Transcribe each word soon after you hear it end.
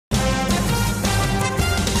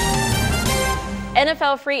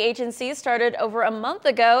NFL free agency started over a month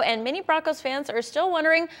ago, and many Broncos fans are still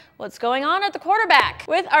wondering what's going on at the quarterback.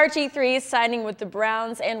 With RG3 signing with the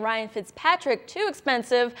Browns and Ryan Fitzpatrick too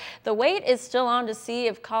expensive, the wait is still on to see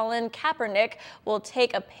if Colin Kaepernick will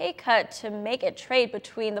take a pay cut to make a trade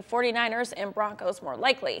between the 49ers and Broncos more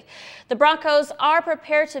likely. The Broncos are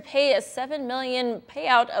prepared to pay a $7 million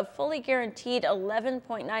payout of fully guaranteed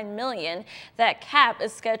 $11.9 million that Cap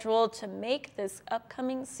is scheduled to make this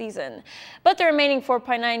upcoming season. But the remaining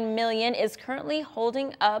 $4.9 million is currently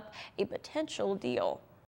holding up a potential deal.